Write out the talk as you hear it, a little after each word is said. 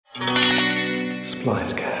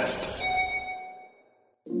Splicecast.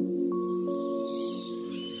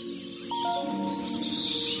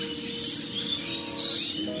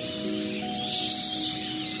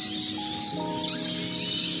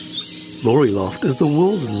 Loryloft is the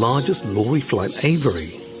world's largest lory flight aviary,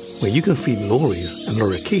 where you can feed lories and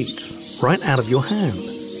lorikeets right out of your hand.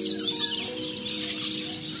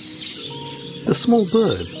 The small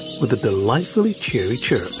birds with a delightfully cheery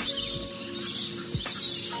chirp.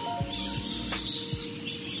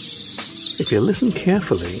 If you listen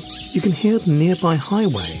carefully, you can hear the nearby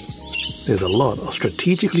highway. There's a lot of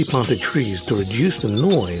strategically planted trees to reduce the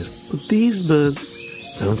noise, but these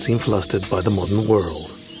birds don't seem flustered by the modern world.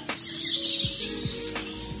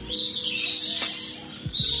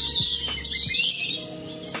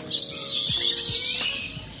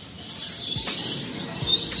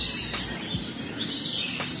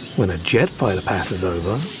 When a jet fighter passes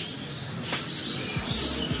over,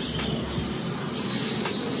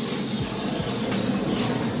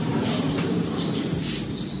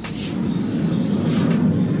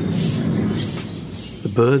 the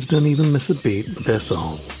birds don't even miss a beat with their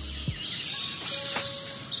song.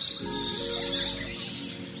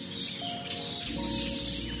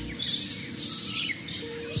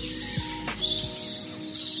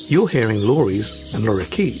 You're hearing lories and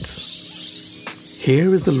lorikeets.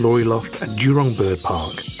 Here is the Loryloft at Jurong Bird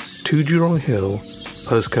Park, 2 Jurong Hill,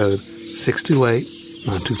 postcode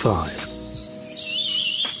 628925.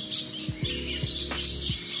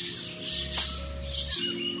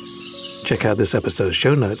 Check out this episode's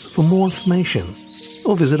show notes for more information,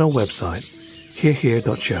 or visit our website,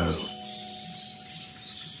 herehere.show.